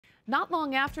Not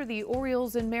long after the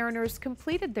Orioles and Mariners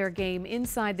completed their game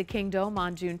inside the Kingdome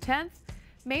on June 10th,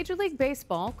 Major League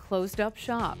Baseball closed up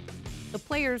shop. The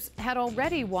players had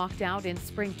already walked out in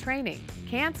spring training,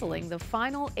 canceling the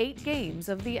final 8 games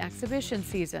of the exhibition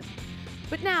season.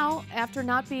 But now, after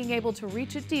not being able to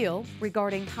reach a deal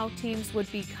regarding how teams would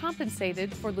be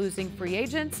compensated for losing free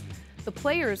agents, the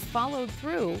players followed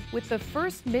through with the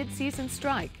first mid-season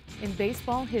strike in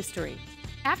baseball history.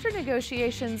 After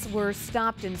negotiations were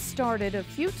stopped and started a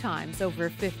few times over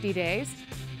 50 days,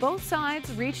 both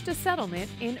sides reached a settlement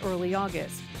in early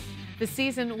August. The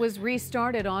season was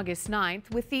restarted August 9th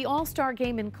with the All-Star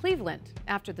game in Cleveland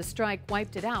after the strike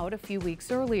wiped it out a few weeks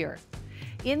earlier.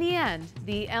 In the end,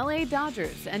 the LA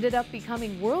Dodgers ended up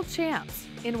becoming world champs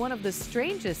in one of the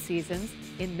strangest seasons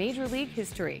in Major League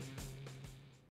history.